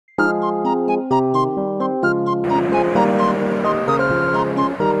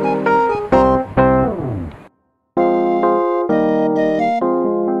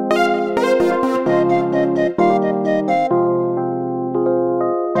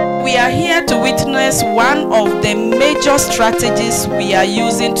We are here to witness one of the major strategies we are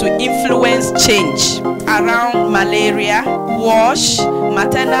using to influence change around malaria, wash,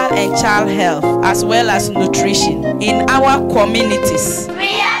 maternal and child health, as well as nutrition in our communities.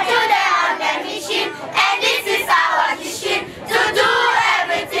 We are today on the mission, and this is our mission, to do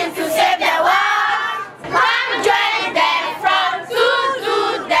everything to save the world. Come join them from to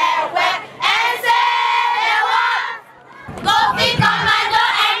do their work and save the world. Kofi Kommando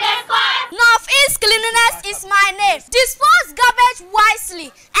and the squad. Northeast Cleanliness is my name. Dispose garbage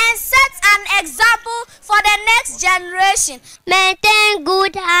wisely and set an example for the next generation. Maintain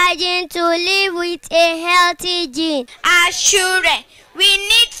good hygiene to live with a healthy gene. As children, we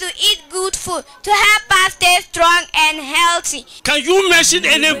need to eat good food to help us stay strong and healthy. Can you mention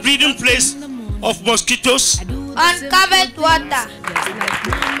any breeding place of mosquitoes? Uncovered water.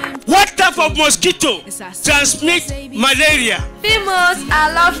 What type of mosquito transmit malaria? Females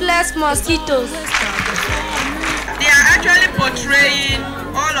are loveless mosquitoes. They are actually portraying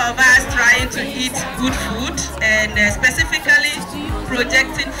all of us trying to eat good food and specifically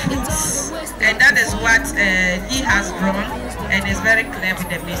projecting foods, and that is what he has drawn, and is very clear with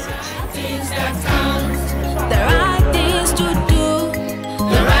the message. The right things to do.